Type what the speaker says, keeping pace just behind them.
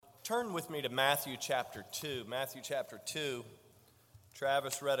Turn with me to Matthew chapter 2. Matthew chapter 2.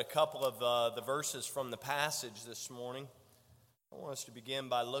 Travis read a couple of the verses from the passage this morning. I want us to begin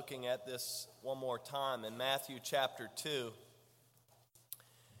by looking at this one more time in Matthew chapter 2.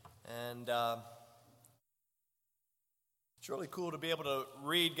 And it's really cool to be able to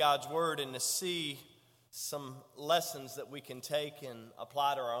read God's Word and to see some lessons that we can take and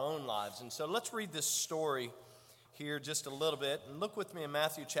apply to our own lives. And so let's read this story here just a little bit. And look with me in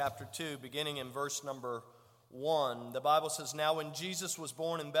Matthew chapter 2, beginning in verse number 1. The Bible says, "Now when Jesus was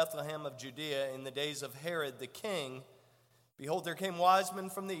born in Bethlehem of Judea in the days of Herod the king, behold, there came wise men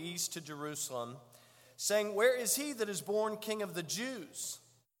from the east to Jerusalem, saying, 'Where is he that is born King of the Jews?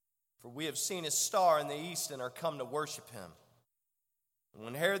 For we have seen his star in the east and are come to worship him.' And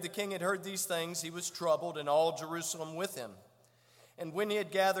when Herod the king had heard these things, he was troubled, and all Jerusalem with him. And when he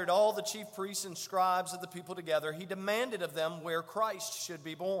had gathered all the chief priests and scribes of the people together, he demanded of them where Christ should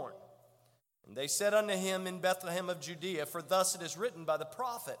be born. And they said unto him, In Bethlehem of Judea, for thus it is written by the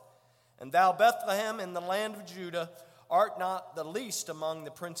prophet, And thou, Bethlehem, in the land of Judah, art not the least among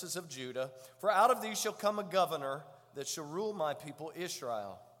the princes of Judah, for out of thee shall come a governor that shall rule my people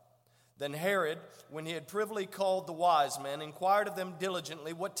Israel. Then Herod, when he had privily called the wise men, inquired of them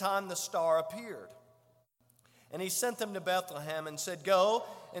diligently what time the star appeared. And he sent them to Bethlehem and said, Go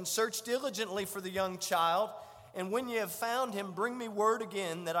and search diligently for the young child, and when ye have found him, bring me word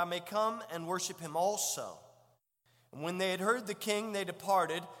again, that I may come and worship him also. And when they had heard the king, they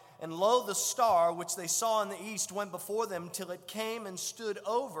departed, and lo, the star which they saw in the east went before them till it came and stood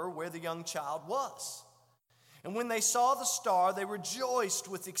over where the young child was. And when they saw the star, they rejoiced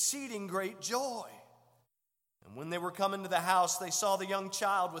with exceeding great joy. And when they were come into the house, they saw the young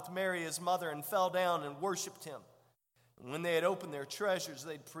child with Mary his mother, and fell down and worshipped him. And when they had opened their treasures,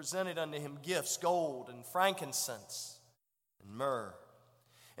 they presented unto him gifts, gold and frankincense and myrrh.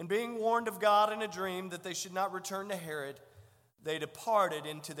 And being warned of God in a dream that they should not return to Herod, they departed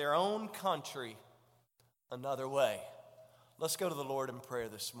into their own country another way." Let's go to the Lord in prayer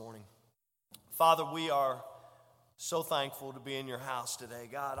this morning. Father, we are so thankful to be in your house today,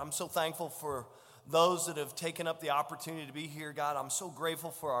 God. I'm so thankful for those that have taken up the opportunity to be here, God. I'm so grateful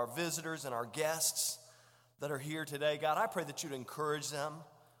for our visitors and our guests that are here today, God. I pray that you'd encourage them.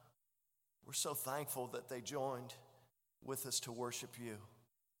 We're so thankful that they joined with us to worship you.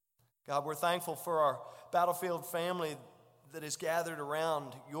 God, we're thankful for our Battlefield family that is gathered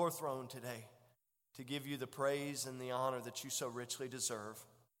around your throne today to give you the praise and the honor that you so richly deserve.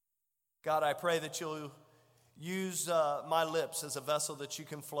 God, I pray that you'll use my lips as a vessel that you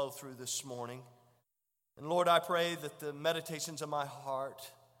can flow through this morning. And Lord, I pray that the meditations of my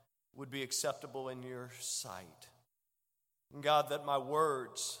heart would be acceptable in your sight. And God, that my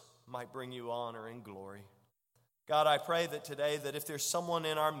words might bring you honor and glory. God, I pray that today, that if there's someone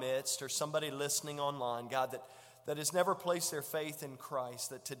in our midst or somebody listening online, God, that has never placed their faith in Christ,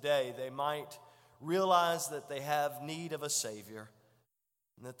 that today they might realize that they have need of a Savior,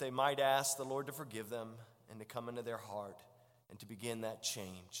 and that they might ask the Lord to forgive them and to come into their heart and to begin that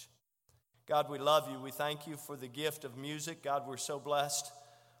change. God, we love you. We thank you for the gift of music. God, we're so blessed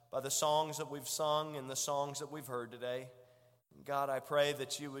by the songs that we've sung and the songs that we've heard today. God, I pray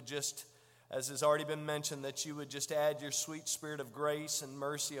that you would just, as has already been mentioned, that you would just add your sweet spirit of grace and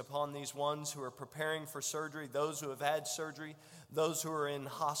mercy upon these ones who are preparing for surgery, those who have had surgery, those who are in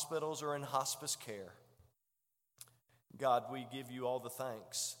hospitals or in hospice care. God, we give you all the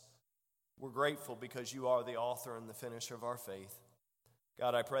thanks. We're grateful because you are the author and the finisher of our faith.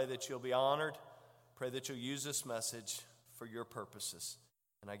 God, I pray that you'll be honored. Pray that you'll use this message for your purposes.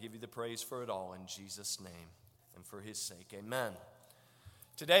 And I give you the praise for it all in Jesus' name and for his sake. Amen.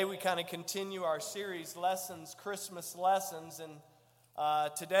 Today we kind of continue our series, Lessons, Christmas Lessons. And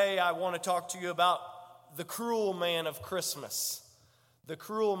today I want to talk to you about the cruel man of Christmas. The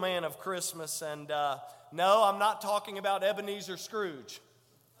cruel man of Christmas. And no, I'm not talking about Ebenezer Scrooge.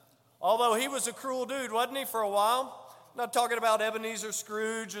 Although he was a cruel dude, wasn't he, for a while? I'm not talking about Ebenezer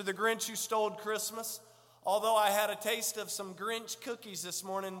Scrooge or the Grinch who stole Christmas. Although I had a taste of some Grinch cookies this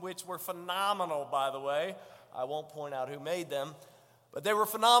morning, which were phenomenal, by the way. I won't point out who made them, but they were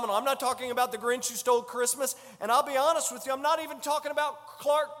phenomenal. I'm not talking about the Grinch who stole Christmas, and I'll be honest with you, I'm not even talking about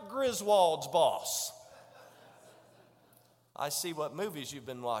Clark Griswold's boss. I see what movies you've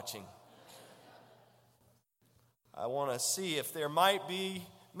been watching. I want to see if there might be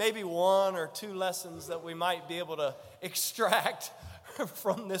maybe one or two lessons that we might be able to extract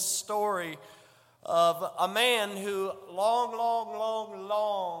from this story of a man who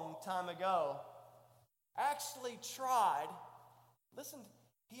long time ago actually tried,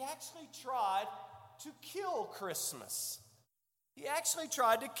 he actually tried to kill Christmas. He actually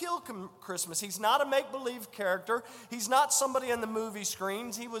tried to kill Christmas. He's not a make-believe character. He's not somebody on the movie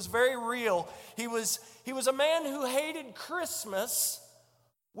screens. He was very real. He was a man who hated Christmas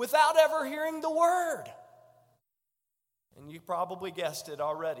without ever hearing the word. And you probably guessed it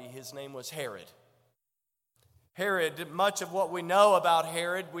already. His name was Herod. Herod, much of what we know about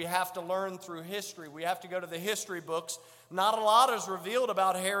Herod, we have to learn through history. We have to go to the history books. Not a lot is revealed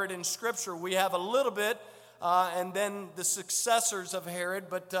about Herod in Scripture. We have a little bit, and then the successors of Herod.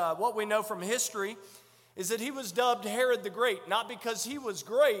 But what we know from history is that he was dubbed Herod the Great, not because he was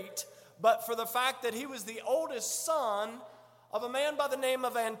great, but for the fact that he was the oldest son of a man by the name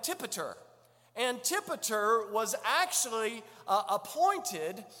of Antipater. Antipater was actually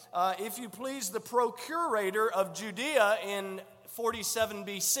appointed, if you please, the procurator of Judea in 47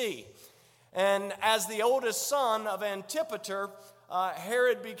 BC. And as the oldest son of Antipater,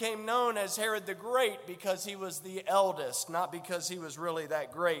 Herod became known as Herod the Great because he was the eldest, not because he was really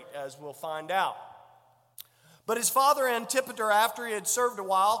that great, as we'll find out. But his father Antipater, after he had served a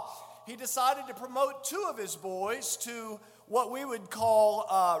while, he decided to promote two of his boys to what we would call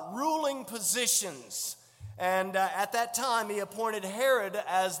ruling positions. And at that time, he appointed Herod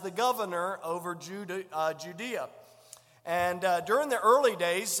as the governor over Judea. And during the early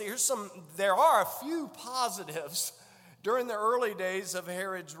days, there are a few positives. During the early days of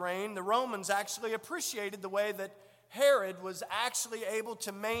Herod's reign, the Romans actually appreciated the way that Herod was actually able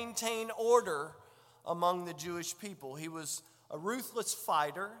to maintain order among the Jewish people. He was a ruthless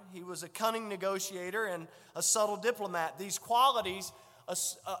fighter, he was a cunning negotiator, and a subtle diplomat. These qualities,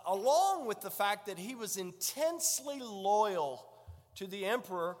 along with the fact that he was intensely loyal to the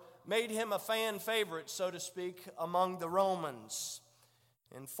emperor, made him a fan favorite, so to speak, among the Romans.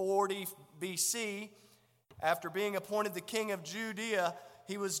 In 40 BC, after being appointed the king of Judea,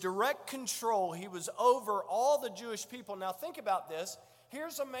 he was direct control. He was over all the Jewish people. Now think about this.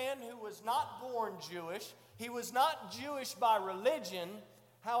 Here's a man who was not born Jewish. He was not Jewish by religion.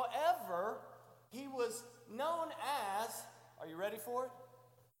 However, he was known as, are you ready for it?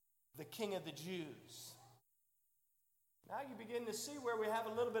 The King of the Jews. Now you begin to see where we have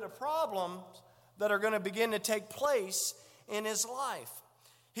a little bit of problems that are going to begin to take place in his life.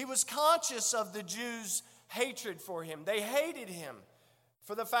 He was conscious of the Jews' hatred for him. They hated him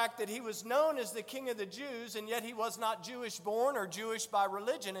for the fact that he was known as the King of the Jews, and yet he was not Jewish born or Jewish by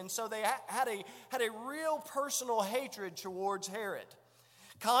religion. And so they had a real personal hatred towards Herod.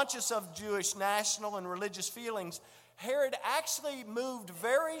 Conscious of Jewish national and religious feelings, Herod actually moved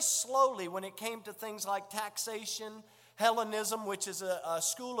very slowly when it came to things like taxation, Hellenism, which is a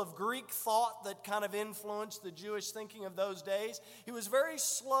school of Greek thought that kind of influenced the Jewish thinking of those days. He was very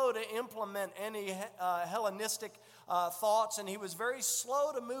slow to implement any Hellenistic thoughts, and he was very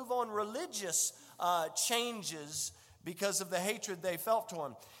slow to move on religious changes because of the hatred they felt to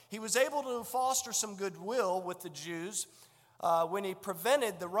him. He was able to foster some goodwill with the Jews when he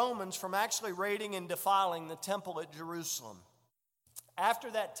prevented the Romans from actually raiding and defiling the temple at Jerusalem. After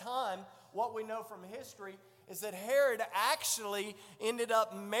that time, what we know from history is that Herod actually ended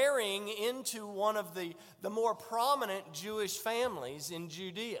up marrying into one of the more prominent Jewish families in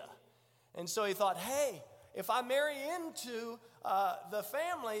Judea. And so he thought, hey, if I marry into the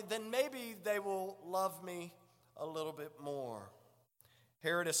family, then maybe they will love me a little bit more.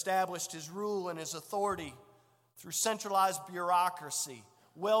 Herod established his rule and his authority through centralized bureaucracy,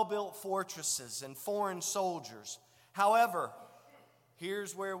 well-built fortresses, and foreign soldiers. However,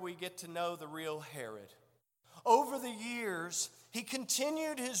 here's where we get to know the real Herod. Over the years, he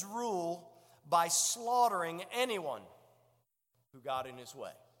continued his rule by slaughtering anyone who got in his way.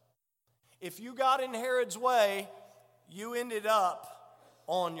 If you got in Herod's way, you ended up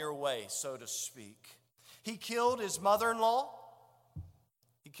on your way, so to speak. He killed his mother-in-law.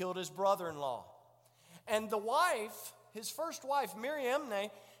 He killed his brother-in-law. And the wife, his first wife,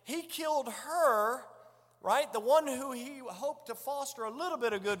 Miriamne, he killed her, right? The one who he hoped to foster a little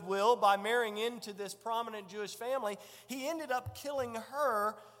bit of goodwill by marrying into this prominent Jewish family. He ended up killing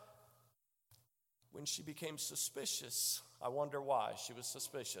her when she became suspicious. I wonder why she was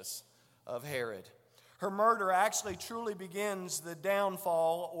suspicious of Herod. Her murder actually truly begins the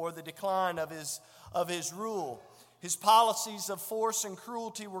downfall or the decline of his rule. His policies of force and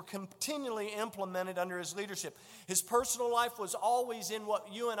cruelty were continually implemented under his leadership. His personal life was always in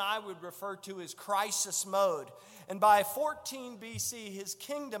what you and I would refer to as crisis mode. And by 14 BC, his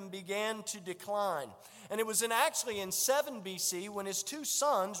kingdom began to decline. And it was actually in 7 BC when his two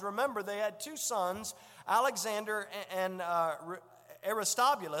sons, remember they had two sons, Alexander and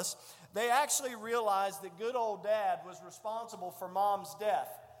Aristobulus, they actually realized that good old dad was responsible for mom's death.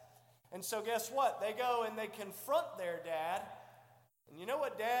 And so guess what? They go and they confront their dad, And you know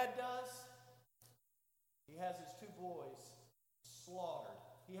what Dad does? He has his two boys slaughtered.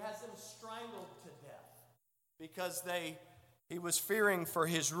 He has them strangled to death because he was fearing for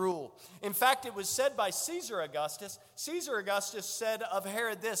his rule. In fact, it was said by Caesar Augustus. Caesar Augustus said of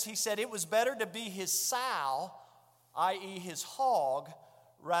Herod this. He said, it was better to be his sow, i.e. his hog,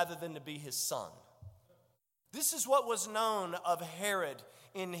 rather than to be his son. This is what was known of Herod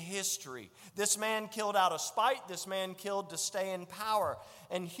in history. This man killed out of spite. This man killed to stay in power.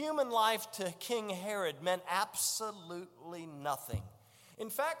 And human life to King Herod meant absolutely nothing. In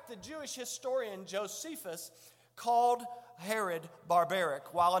fact, the Jewish historian Josephus called Herod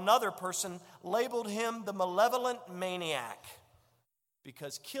barbaric, while another person labeled him the malevolent maniac,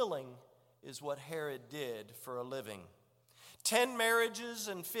 because killing is what Herod did for a living. 10 marriages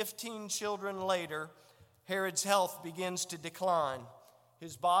and 15 children later, Herod's health begins to decline.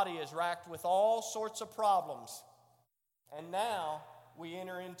 His body is racked with all sorts of problems. And now we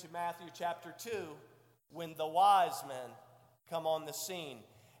enter into Matthew chapter 2 when the wise men come on the scene.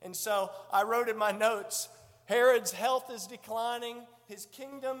 And so I wrote in my notes, Herod's health is declining, his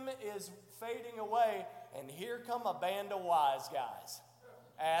kingdom is fading away, and here come a band of wise guys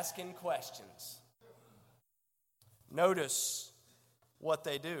asking questions. Notice what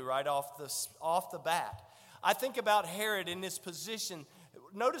they do right off the bat. I think about Herod in this position.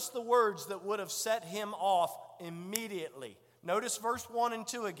 Notice the words that would have set him off immediately. Notice verse 1 and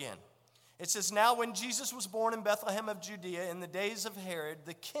 2 again. It says, now when Jesus was born in Bethlehem of Judea in the days of Herod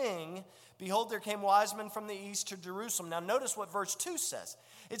the king, behold, there came wise men from the east to Jerusalem. Now notice what verse 2 says.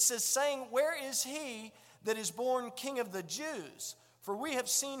 It says, saying, where is he that is born King of the Jews? For we have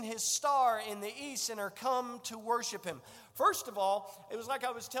seen his star in the east and are come to worship him. First of all, it was like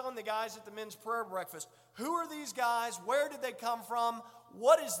I was telling the guys at the men's prayer breakfast, who are these guys? Where did they come from?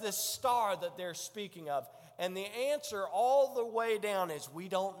 What is this star that they're speaking of? And the answer all the way down is we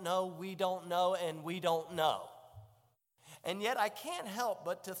don't know, and we don't know. And yet I can't help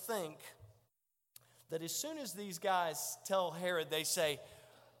but to think that as soon as these guys tell Herod, they say,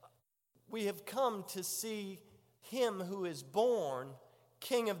 we have come to see him who is born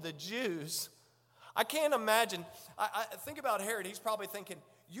King of the Jews. I can't imagine. I think about Herod. He's probably thinking,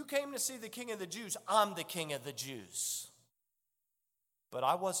 you came to see the King of the Jews. I'm the King of the Jews. But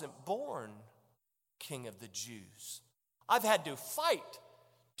I wasn't born King of the Jews. I've had to fight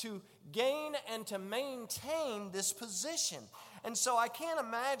to gain and to maintain this position. And so I can't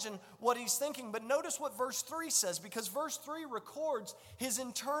imagine what he's thinking. But notice what verse 3 says, because verse 3 records his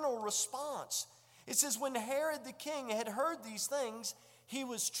internal response. It says, when Herod the king had heard these things, he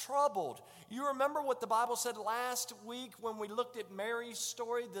was troubled. You remember what the Bible said last week when we looked at Mary's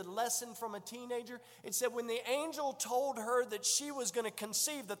story, the lesson from a teenager? It said when the angel told her that she was going to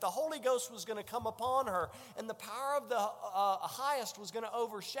conceive, that the Holy Ghost was going to come upon her, and the power of the highest was going to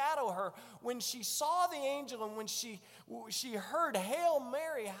overshadow her. When she saw the angel and when she heard, Hail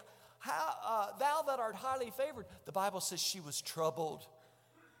Mary, thou that art highly favored, the Bible says she was troubled.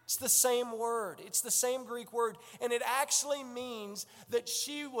 It's the same word. It's the same Greek word. And it actually means that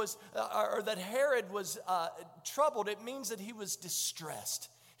she was, or that Herod was troubled. It means that he was distressed.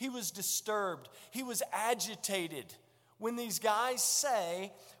 He was disturbed. He was agitated. When these guys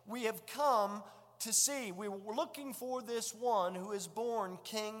say, we have come to see, we were looking for this one who is born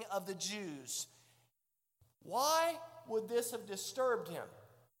King of the Jews. Why would this have disturbed him?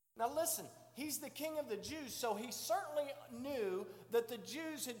 Now listen. He's the King of the Jews, so he certainly knew that the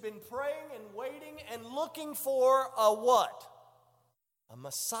Jews had been praying and waiting and looking for a what? A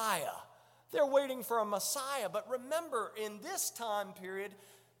Messiah. They're waiting for a Messiah. But remember, in this time period,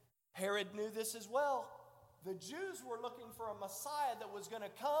 Herod knew this as well. The Jews were looking for a Messiah that was going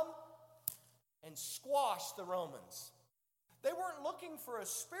to come and squash the Romans. They weren't looking for a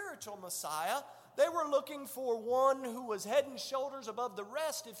spiritual Messiah. They were looking for one who was head and shoulders above the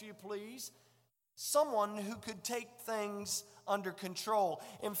rest, if you please. Someone who could take things under control.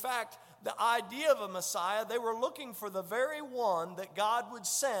 In fact, the idea of a Messiah, they were looking for the very one that God would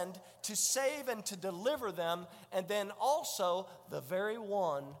send to save and to deliver them, and then also the very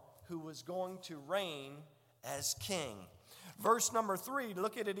one who was going to reign as king. Verse number 3,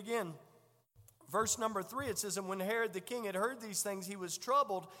 look at it again. Verse number 3, it says, and when Herod the king had heard these things, he was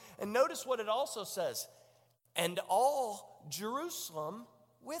troubled. And notice what it also says, and all Jerusalem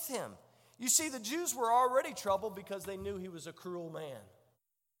with him. You see, the Jews were already troubled because they knew he was a cruel man.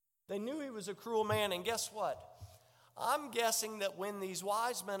 They knew he was a cruel man, and guess what? I'm guessing that when these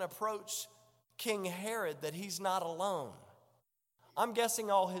wise men approach King Herod, that he's not alone. I'm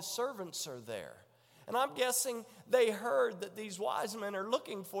guessing all his servants are there. And I'm guessing they heard that these wise men are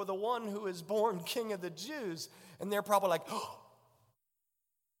looking for the one who is born King of the Jews. And they're probably like, oh,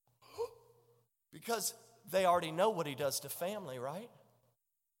 Because they already know what he does to family, right?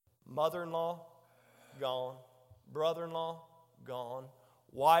 Mother-in-law, gone. Brother-in-law, gone.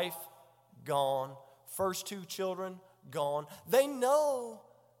 Wife, gone. First two children, gone. They know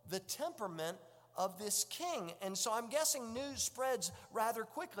the temperament of this king. And so I'm guessing news spreads rather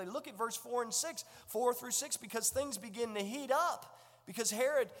quickly. Look at verse 4 through 6, because things begin to heat up. Because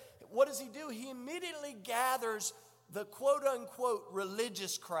Herod, what does he do? He immediately gathers the quote-unquote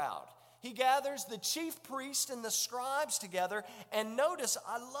religious crowd. He gathers the chief priest and the scribes together. And notice,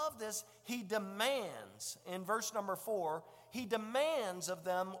 I love this, he demands, in verse number 4, he demands of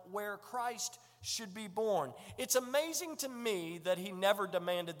them where Christ should be born. It's amazing to me that he never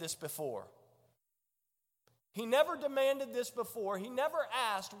demanded this before. He never demanded this before. He never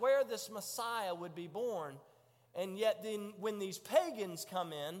asked where this Messiah would be born. And yet then when these pagans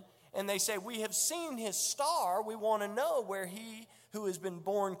come in and they say, we have seen his star, we want to know where he who has been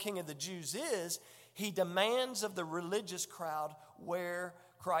born King of the Jews is, he demands of the religious crowd where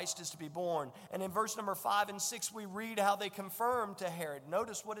Christ is to be born. And in verse number 5 and 6, we read how they confirm to Herod.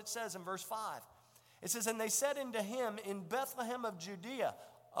 Notice what it says in verse 5. It says, and they said unto him, in Bethlehem of Judea.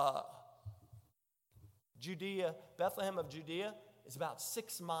 Bethlehem of Judea is about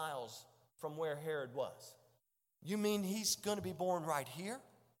 6 miles from where Herod was. You mean he's going to be born right here?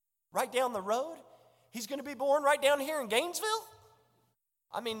 Right down the road? He's going to be born right down here in Gainesville?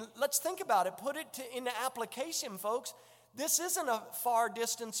 I mean, let's think about it. Put it into application, folks. This isn't a far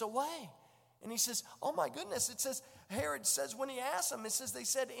distance away. And he says, oh my goodness. It says, Herod says when he asked them, it says they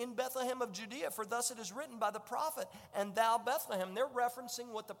said in Bethlehem of Judea, for thus it is written by the prophet, and thou Bethlehem. They're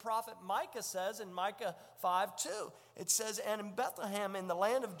referencing what the prophet Micah says in Micah 5:2. It says, and in Bethlehem in the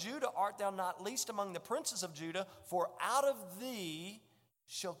land of Judah art thou not least among the princes of Judah, for out of thee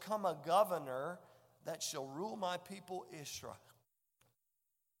shall come a governor that shall rule my people Israel.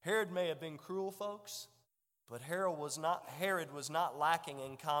 Herod may have been cruel, folks, but Herod was not lacking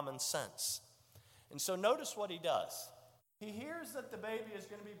in common sense. And so notice what he does. He hears that the baby is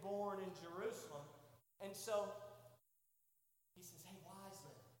going to be born in Jerusalem. And so he says, hey, wise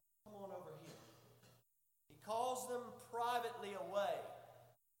men, come on over here. He calls them privately away.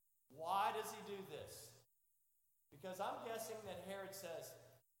 Why does he do this? Because I'm guessing that Herod says,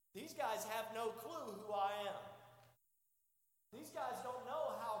 these guys have no clue who I am. These guys don't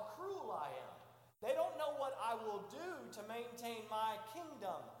know how cruel I am. They don't know what I will do to maintain my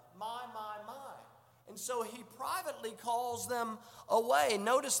kingdom, my. And so he privately calls them away.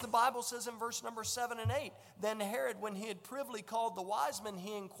 Notice the Bible says in verse number 7 and 8, then Herod, when he had privily called the wise men,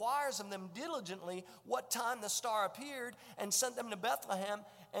 he inquires of them diligently what time the star appeared and sent them to Bethlehem.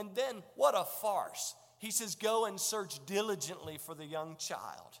 And then, what a farce. He says, go and search diligently for the young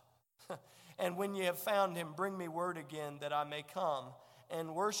child. And when you have found him, bring me word again that I may come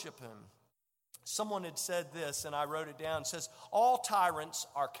and worship him. Someone had said this, and I wrote it down. It says, all tyrants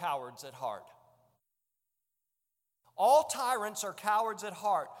are cowards at heart. All tyrants are cowards at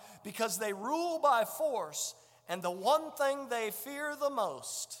heart because they rule by force, and the one thing they fear the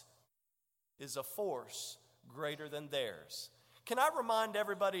most is a force greater than theirs. Can I remind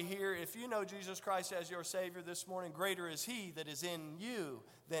everybody here, if you know Jesus Christ as your Savior this morning, greater is He that is in you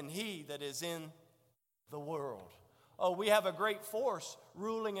than he that is in the world. Oh, we have a great force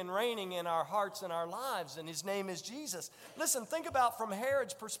ruling and reigning in our hearts and our lives, and his name is Jesus. Listen, think about from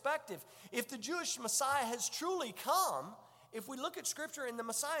Herod's perspective. If the Jewish Messiah has truly come, if we look at Scripture and the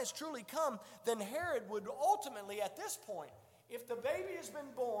Messiah has truly come, then Herod would ultimately, at this point, if the baby has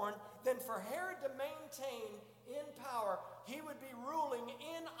been born, then for Herod to maintain in power, he would be ruling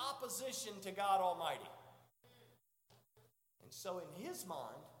in opposition to God Almighty. And so in his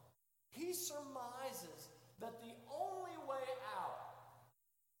mind, he surmises that the only way out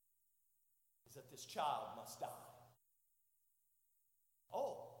is that this child must die.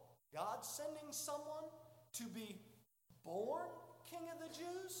 Oh, God's sending someone to be born King of the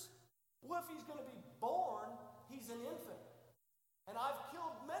Jews? Well, if he's going to be born, he's an infant. And I've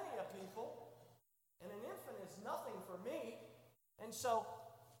killed many a people, and an infant is nothing for me. And so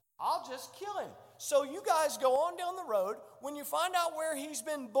I'll just kill him. So you guys go on down the road. When you find out where he's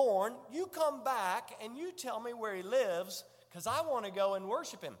been born, you come back and you tell me where he lives, because I want to go and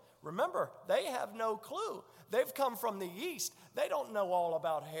worship him. Remember, they have no clue. They've come from the east. They don't know all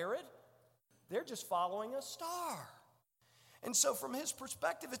about Herod. They're just following a star. And so from his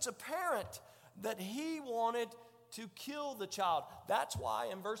perspective, it's apparent that he wanted to kill the child. That's why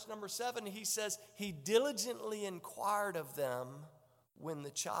in verse number 7, he says, he diligently inquired of them when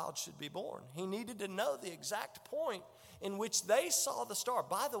the child should be born. He needed to know the exact point in which they saw the star.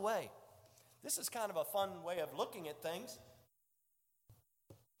 By the way, this is kind of a fun way of looking at things.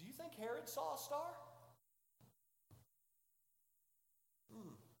 Do you think Herod saw a star?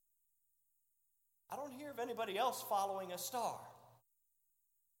 I don't hear of anybody else following a star,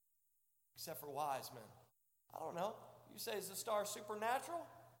 except for wise men. I don't know. You say, is the star supernatural?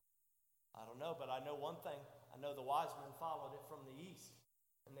 I don't know, but I know one thing. I know the wise men followed it from the east,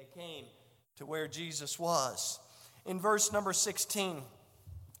 and they came to where Jesus was. In verse number 16,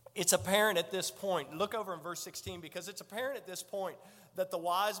 it's apparent at this point, look over in verse 16, because it's apparent at this point that the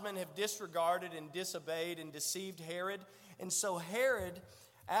wise men have disregarded and disobeyed and deceived Herod. And so Herod,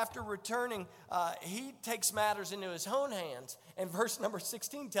 after returning, he takes matters into his own hands. And verse number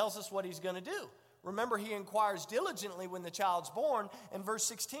 16 tells us what he's going to do. Remember, he inquires diligently when the child's born. And verse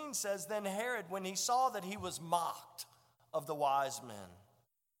 16 says, then Herod, when he saw that he was mocked of the wise men,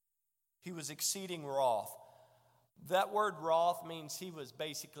 he was exceeding wroth. That word wroth means he was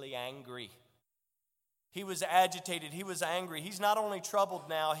basically angry. He was agitated. He was angry. He's not only troubled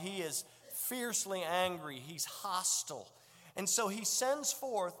now, he is fiercely angry. He's hostile. And so he sends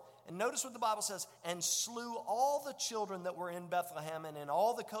forth, and notice what the Bible says, and slew all the children that were in Bethlehem and in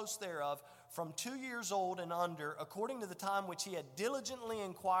all the coast thereof, from 2 years old and under, according to the time which he had diligently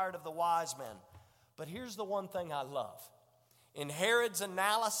inquired of the wise men. But here's the one thing I love. In Herod's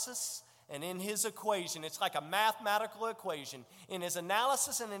analysis and in his equation, it's like a mathematical equation. In his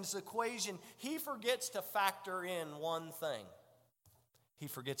analysis and in his equation, he forgets to factor in one thing. He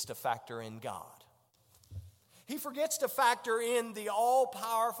forgets to factor in God. He forgets to factor in the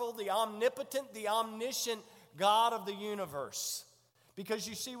all-powerful, the omnipotent, the omniscient God of the universe. Because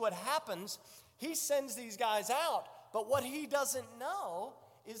you see what happens, he sends these guys out, but what he doesn't know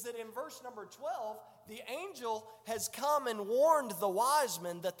is that in verse number 12, the angel has come and warned the wise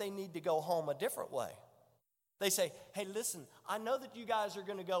men that they need to go home a different way. They say, hey, listen, I know that you guys are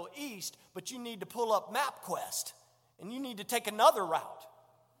going to go east, but you need to pull up MapQuest, and you need to take another route.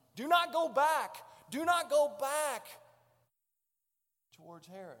 Do not go back. Do not go back towards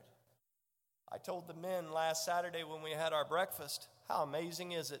Herod. I told the men last Saturday when we had our breakfast, how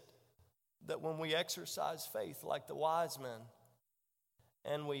amazing is it that when we exercise faith like the wise men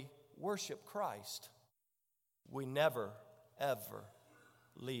and we worship Christ, we never, ever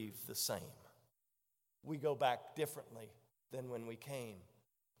leave the same. We go back differently than when we came.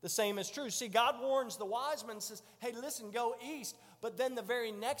 The same is true. See, God warns the wise men and says, hey, listen, go east. But then the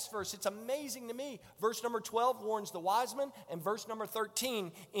very next verse, it's amazing to me. Verse number 12 warns the wise men. And verse number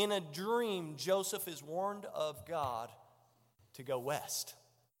 13, in a dream, Joseph is warned of God to go west.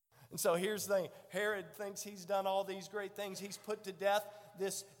 And so here's the thing. Herod thinks he's done all these great things. He's put to death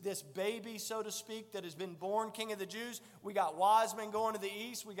this baby, so to speak, that has been born King of the Jews. We got wise men going to the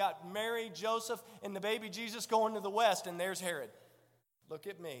east. We got Mary, Joseph, and the baby Jesus going to the west. And there's Herod. Look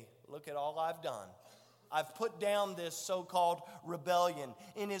at me. Look at all I've done. I've put down this so-called rebellion.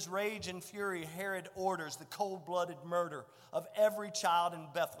 In his rage and fury, Herod orders the cold-blooded murder of every child in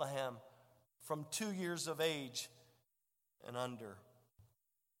Bethlehem from 2 years of age and under.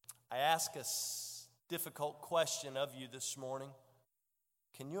 I ask a difficult question of you this morning.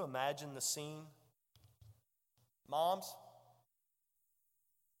 Can you imagine the scene? Moms?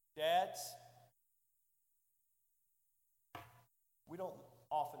 Dads? We don't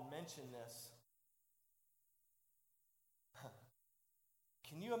often mention this.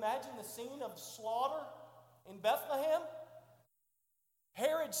 Can you imagine the scene of slaughter in Bethlehem?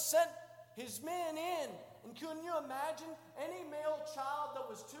 Herod sent his men in. And can you imagine any male child that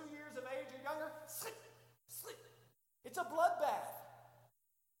was 2 years of age or younger? Sleep, sleep. It's a bloodbath.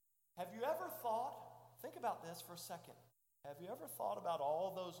 Have you ever thought, think about this for a second. Have you ever thought about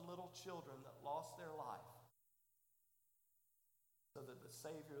all those little children that lost their life so that the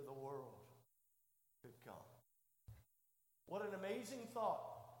Savior of the world could come? What an amazing thought.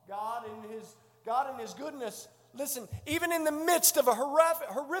 God in his goodness, listen, even in the midst of a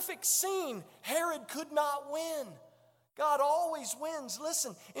horrific scene, Herod could not win. God always wins.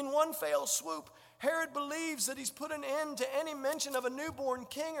 Listen, in one fell swoop, Herod believes that he's put an end to any mention of a newborn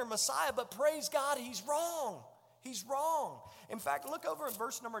king or Messiah, but praise God, he's wrong. He's wrong. In fact, look over at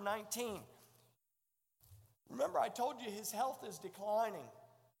verse number 19. Remember, I told you his health is declining.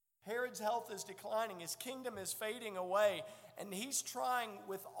 Herod's health is declining. His kingdom is fading away. And he's trying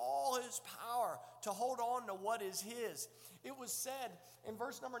with all his power to hold on to what is his. It was said in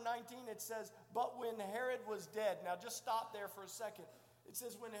verse number 19, it says, but when Herod was dead. Now just stop there for a second. It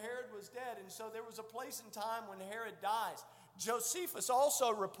says when Herod was dead. And so there was a place and time when Herod dies. Josephus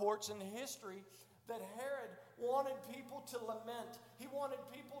also reports in history that Herod wanted people to lament. He wanted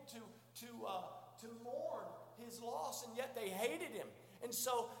people to mourn his loss, and yet they hated him. And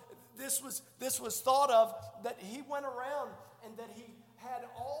so this was thought of that he went around and that he had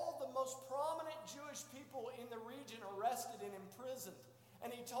all arrested and imprisoned. And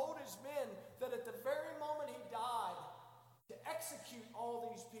he told his men that at the very moment he died, to execute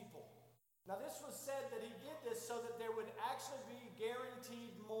all these people. Now this was said that he did this so that there would actually be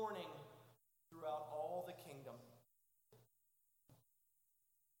guaranteed mourning throughout all the kingdom.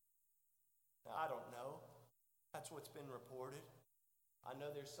 Now, I don't know. That's what's been reported. I know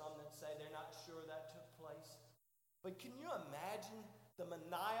there's some that say they're not sure that took place. But can you imagine the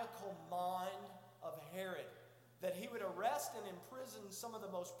maniacal mind of Herod, that he would arrest and imprison some of the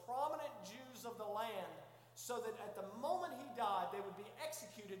most prominent Jews of the land so that at the moment he died, they would be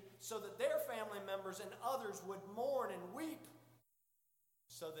executed so that their family members and others would mourn and weep,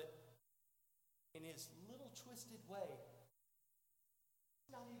 so that in his little twisted way,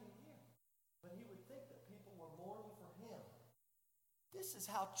 not even here, but he would think that people were mourning for him. This is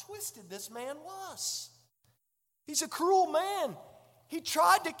how twisted this man was. He's a cruel man. He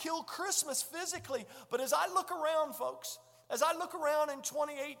tried to kill Christmas physically, but as I look around, folks, as I look around in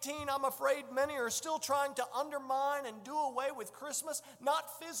 2018, I'm afraid many are still trying to undermine and do away with Christmas,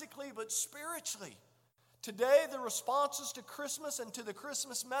 not physically, but spiritually. Today, the responses to Christmas and to the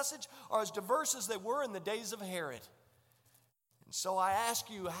Christmas message are as diverse as they were in the days of Herod. And so I ask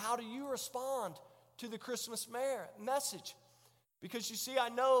you, how do you respond to the Christmas message? Because you see, I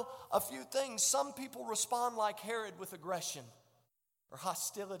know a few things. Some people respond like Herod with aggression or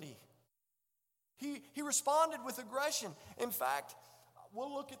hostility. He responded with aggression. In fact,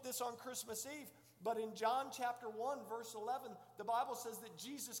 we'll look at this on Christmas Eve, but in John chapter 1, verse 11, the Bible says that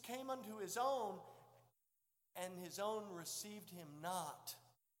Jesus came unto his own, and his own received him not.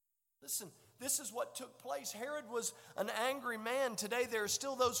 Listen, this is what took place. Herod was an angry man. Today there are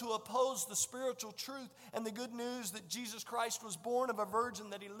still those who oppose the spiritual truth and the good news that Jesus Christ was born of a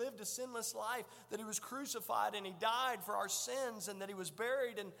virgin, that he lived a sinless life, that he was crucified and he died for our sins, and that he was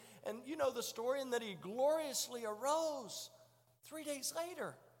buried, and you know the story, and that he gloriously arose 3 days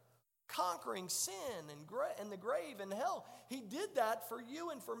later, conquering sin and the grave and hell. He did that for you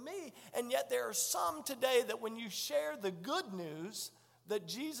and for me. And yet there are some today that when you share the good news that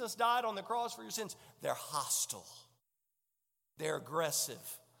Jesus died on the cross for your sins, they're hostile. They're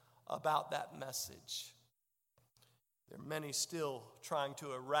aggressive about that message. There are many still trying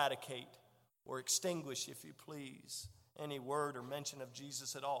to eradicate or extinguish, if you please, any word or mention of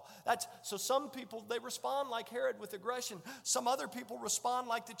Jesus at all. So some people, they respond like Herod with aggression. Some other people respond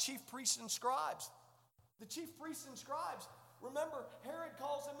like the chief priests and scribes. The chief priests and scribes, remember, Herod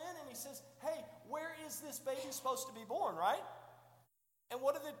calls them in and he says, hey, where is this baby supposed to be born, right? And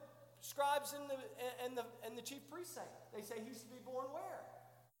what do the scribes and the chief priests say? They say he's to be born where?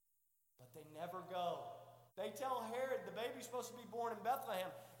 But they never go. They tell Herod the baby's supposed to be born in Bethlehem.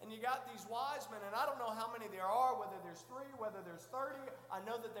 And you got these wise men, and I don't know how many there are, whether there's 3, whether there's 30. I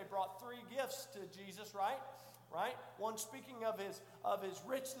know that they brought 3 gifts to Jesus, right? One speaking of his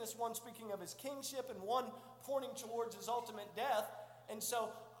richness, one speaking of his kingship, and one pointing towards his ultimate death. And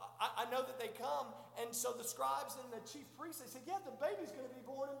so I know that they come, and so the scribes and the chief priests, they say, yeah, the baby's going to be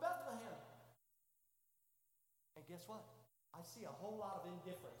born in Bethlehem. And guess what? I see a whole lot of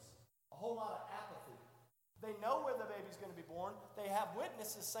indifference, a whole lot of apathy. They know where the baby's going to be born. They have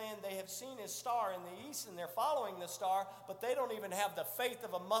witnesses saying they have seen his star in the east, and they're following the star, but they don't even have the faith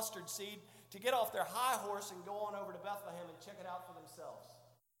of a mustard seed to get off their high horse and go on over to Bethlehem and check it out for themselves.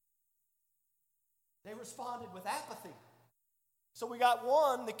 They responded with apathy. So we got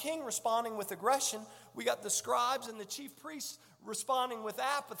the king responding with aggression. We got the scribes and the chief priests responding with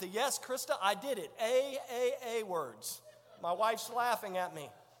apathy. Yes, Krista, I did it. A words. My wife's laughing at me.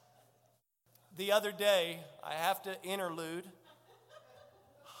 The other day, I have to interlude.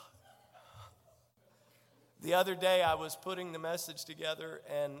 The other day, I was putting the message together,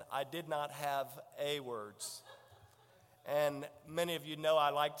 and I did not have A words. And many of you know I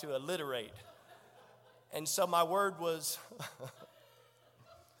like to alliterate. And so my word was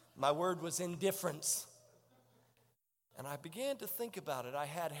indifference. And I began to think about it. I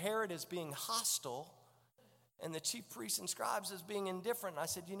had Herod as being hostile and the chief priests and scribes as being indifferent. And I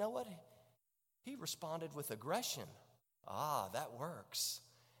said, you know what? He responded with aggression. That works.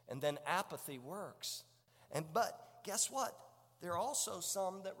 And then apathy works. But guess what? There are also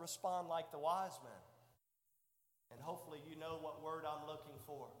some that respond like the wise men. And hopefully you know what word I'm looking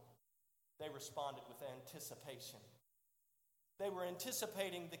for. They responded with anticipation. They were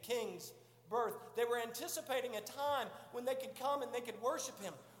anticipating the king's birth. They were anticipating a time when they could come and they could worship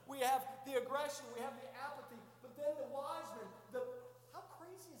him. We have the aggression, we have the apathy, but then the wise men, how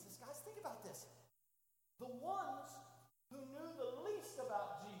crazy is this, guys? Think about this. The ones who knew the least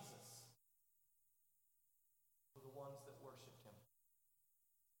about Jesus were the ones that worshiped him.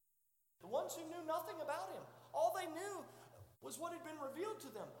 The ones who knew nothing about him. All they knew was what had been revealed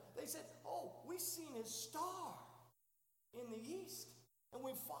to them. They said, oh, we've seen his star in the east, and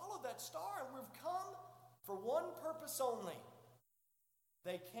we've followed that star, and we've come for one purpose only.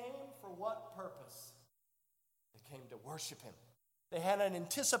 They came for what purpose? They came to worship him. They had an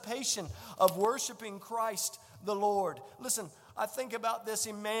anticipation of worshiping Christ the Lord. Listen, I think about this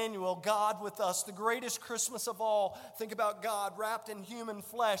Emmanuel, God with us, the greatest Christmas of all. Think about God wrapped in human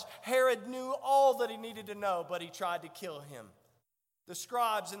flesh. Herod knew all that he needed to know, but he tried to kill him. The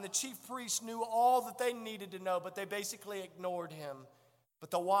scribes and the chief priests knew all that they needed to know, but they basically ignored him.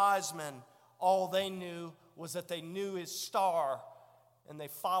 But the wise men, all they knew was that they knew his star, and they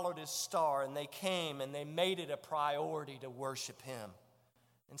followed his star, and they came, and they made it a priority to worship him.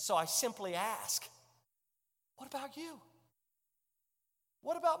 And so I simply ask, what about you?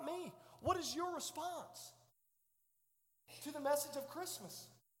 What about me? What is your response to the message of Christmas?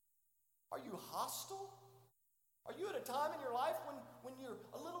 Are you hostile? Are you at a time in your life when you're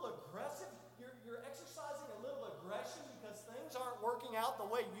a little aggressive? You're exercising a little aggression because things aren't working out the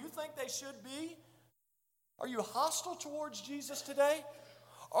way you think they should be? Are you hostile towards Jesus today?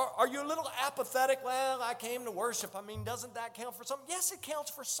 Are you a little apathetic? Well, I came to worship. I mean, doesn't that count for something? Yes, it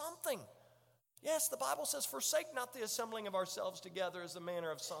counts for something. Yes, the Bible says, forsake not the assembling of ourselves together as the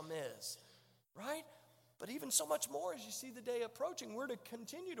manner of some is. Right? But even so much more as you see the day approaching, we're to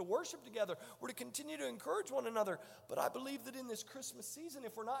continue to worship together. We're to continue to encourage one another. But I believe that in this Christmas season,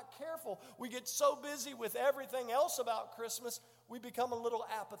 if we're not careful, we get so busy with everything else about Christmas, we become a little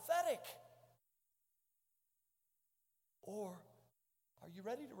apathetic. Or are you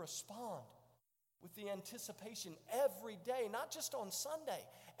ready to respond with the anticipation every day, not just on Sunday,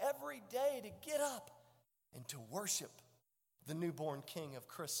 every day to get up and to worship the newborn King of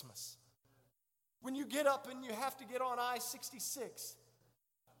Christmas? When you get up and you have to get on I-66,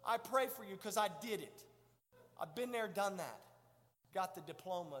 I pray for you because I did it. I've been there, done that. Got the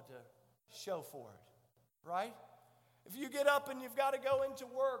diploma to show for it, right? If you get up and you've got to go into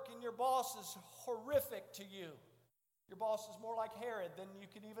work and your boss is horrific to you, your boss is more like Herod than you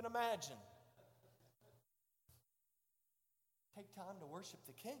could even imagine. Take time to worship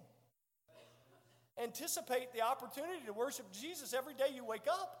the King. Anticipate the opportunity to worship Jesus every day you wake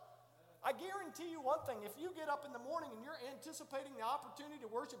up. I guarantee you one thing, if you get up in the morning and you're anticipating the opportunity to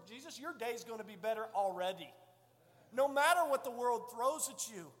worship Jesus, your day's going to be better already. No matter what the world throws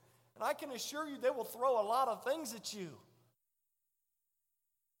at you. And I can assure you they will throw a lot of things at you.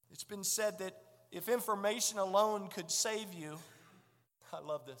 It's been said that if information alone could save you, I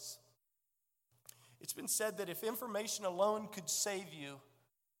love this. It's been said that if information alone could save you,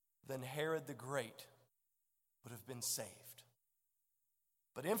 then Herod the Great would have been saved.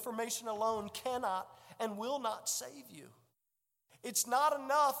 But information alone cannot and will not save you. It's not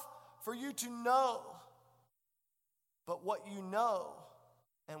enough for you to know, but what you know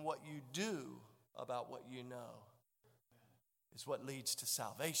and what you do about what you know is what leads to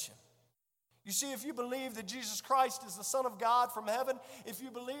salvation. You see, if you believe that Jesus Christ is the Son of God from heaven, if you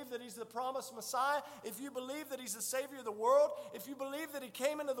believe that he's the promised Messiah, if you believe that he's the Savior of the world, if you believe that he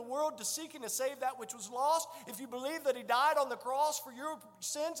came into the world to seek and to save that which was lost, if you believe that he died on the cross for your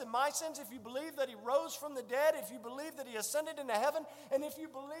sins and my sins, if you believe that he rose from the dead, if you believe that he ascended into heaven, and if you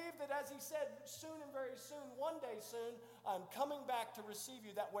believe that, as he said, soon and very soon, one day soon, I'm coming back to receive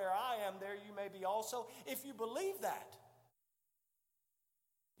you, that where I am, there you may be also. If you believe that,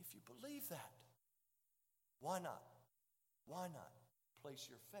 why not? Why not place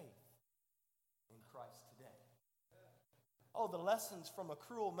your faith in Christ today? Oh, the lessons from a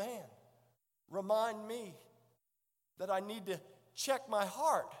cruel man remind me that I need to check my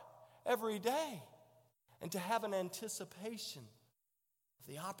heart every day and to have an anticipation of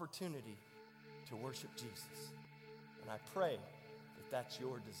the opportunity to worship Jesus. And I pray that that's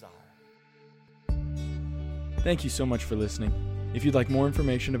your desire. Thank you so much for listening. If you'd like more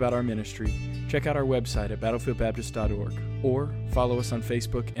information about our ministry, check out our website at battlefieldbaptist.org or follow us on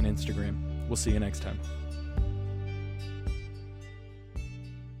Facebook and Instagram. We'll see you next time.